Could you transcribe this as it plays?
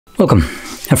Welcome.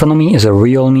 In front of me is a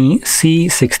REALME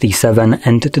C67,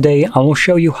 and today I will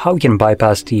show you how you can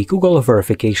bypass the Google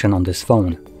verification on this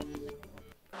phone.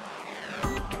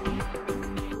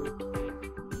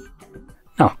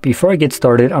 Now, before I get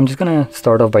started, I'm just going to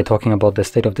start off by talking about the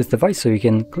state of this device so you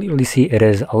can clearly see it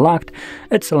is locked.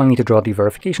 It's allowing me to draw the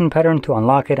verification pattern to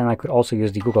unlock it, and I could also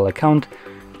use the Google account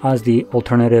as the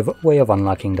alternative way of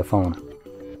unlocking the phone.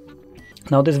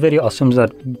 Now, this video assumes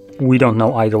that we don't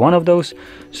know either one of those,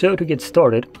 so to get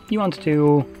started, you want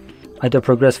to either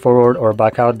progress forward or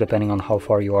back out depending on how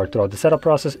far you are throughout the setup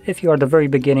process. If you are at the very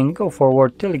beginning, go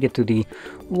forward till you get to the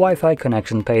Wi-Fi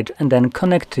connection page and then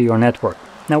connect to your network.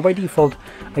 Now, by default,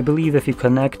 I believe if you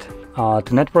connect to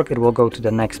network, it will go to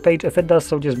the next page. If it does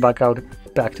so, just back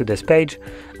to this page,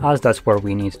 as that's where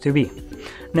we need to be.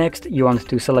 Next, you want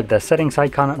to select the settings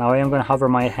icon. Now I am going to hover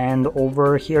my hand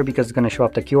over here because it's going to show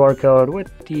up the QR code with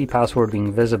the password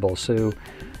being visible. So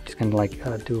just kind of like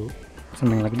do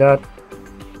something like that.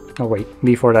 Oh wait,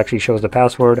 before it actually shows the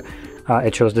password,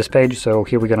 it shows this page. So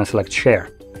here we're going to select share.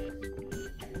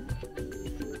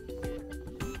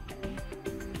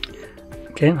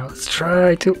 Okay, now let's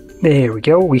try to, there we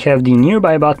go. We have the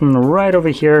nearby button right over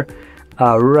here,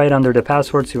 right under the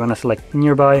password. So you want to select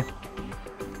nearby.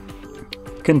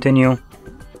 Continue,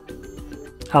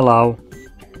 allow,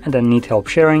 and then need help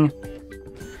sharing,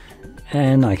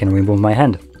 and I can remove my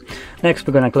hand. Next,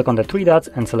 we're going to click on the three dots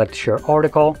and select share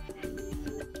article,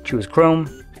 choose Chrome,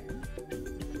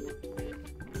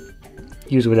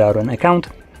 use without an account.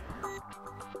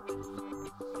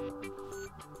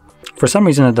 For some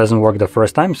reason it doesn't work the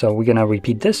first time, so we're going to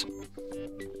repeat this.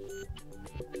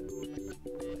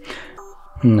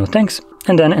 No thanks.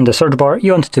 And then in the search bar,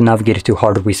 you want to navigate to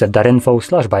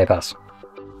HardReset.Info/bypass.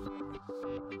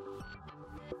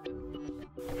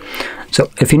 So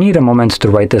if you need a moment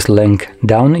to write this link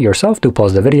down yourself, to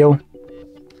pause the video.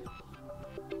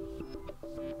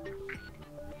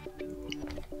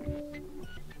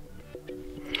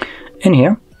 In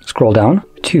here, scroll down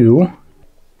to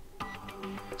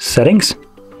Settings,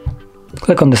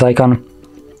 click on this icon,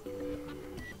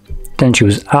 then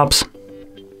choose Apps.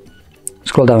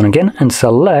 Scroll down again and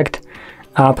select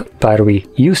App Battery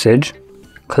Usage.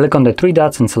 Click on the three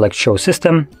dots and select Show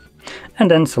System, and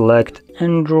then select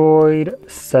Android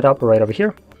Setup right over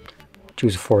here.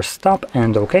 Choose Force Stop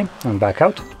and OK, and back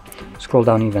out. Scroll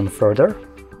down even further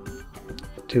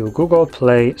to Google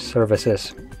Play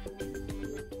Services.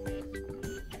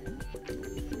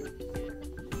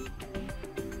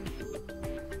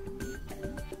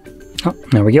 Oh,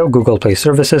 there we go, Google Play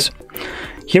Services.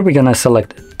 Here we're gonna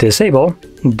select disable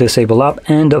app,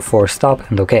 and force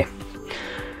stop, and OK.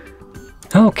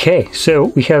 Okay, so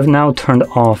we have now turned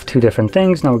off two different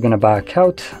things. Now we're gonna back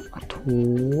out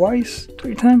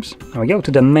three times. There we go, to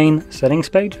the main settings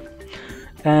page.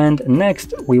 And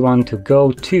next we want to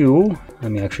go to,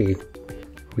 let me actually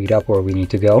read up where we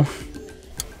need to go.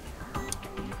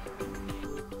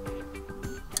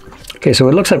 Okay, so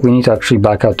it looks like we need to actually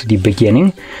back out to the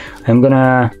beginning. I'm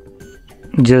gonna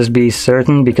just be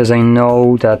certain because I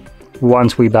know that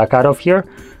once we back out of here,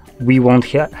 we won't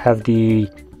have the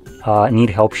need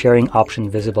help sharing option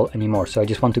visible anymore. So I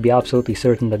just want to be absolutely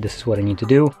certain that this is what I need to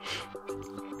do,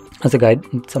 as the guide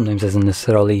sometimes isn't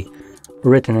necessarily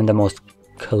written in the most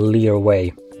clear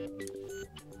way.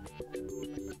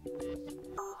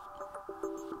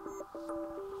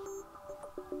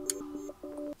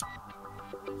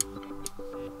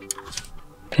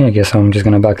 Okay, I guess I'm just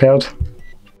gonna back out.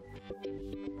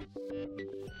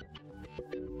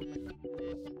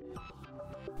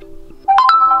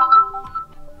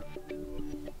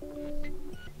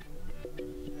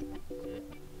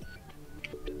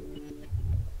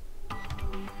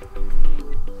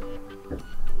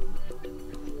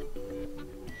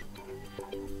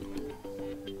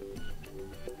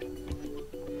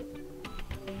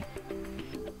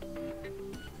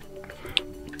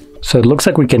 So it looks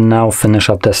like we can now finish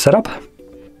up the setup.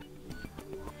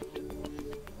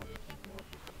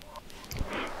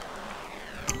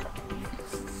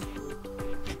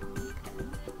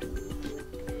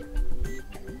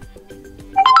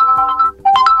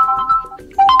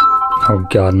 Oh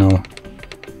God, no.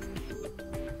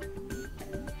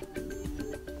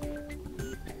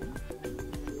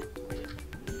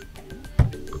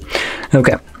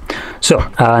 Okay. So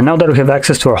now that we have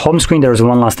access to our home screen, there is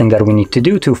one last thing that we need to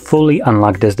do to fully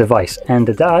unlock this device, and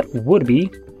that would be,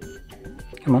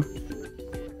 come on,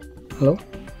 hello,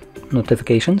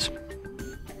 notifications.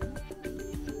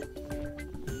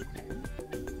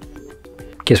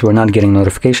 Guess we're not getting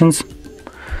notifications.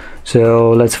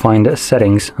 So let's find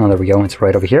settings. Oh, there we go. It's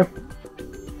right over here.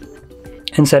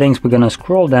 In settings, we're going to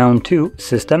scroll down to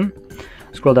System,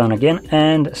 scroll down again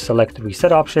and select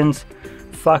Reset Options,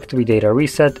 Factory Data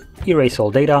Reset, Erase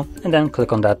All Data, and then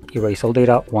click on that Erase All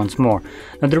Data once more.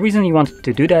 Now the reason you want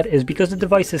to do that is because the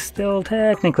device is still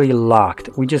technically locked.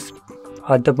 We just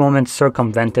at the moment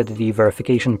circumvented the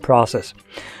verification process.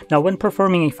 Now when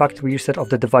performing a factory reset of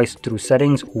the device through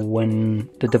settings, when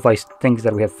the device thinks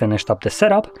that we have finished up the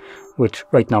setup, which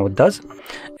right now it does,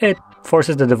 it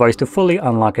forces the device to fully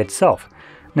unlock itself.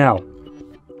 Now,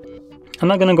 I'm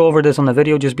not going to go over this on the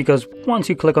video just because once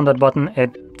you click on that button,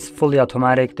 it's fully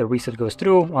automatic, the reset goes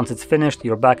through. Once it's finished,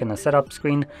 you're back in the setup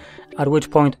screen, at which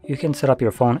point you can set up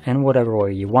your phone in whatever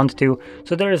way you want to.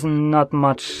 So there is not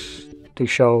much to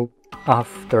show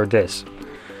after this.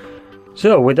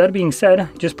 So with that being said,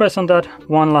 just press on that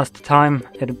one last time,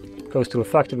 it goes through a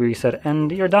factory reset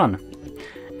and you're done.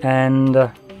 And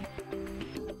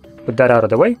with that out of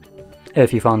the way,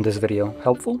 if you found this video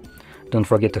helpful, don't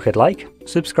forget to hit like,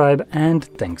 subscribe, and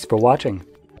thanks for watching.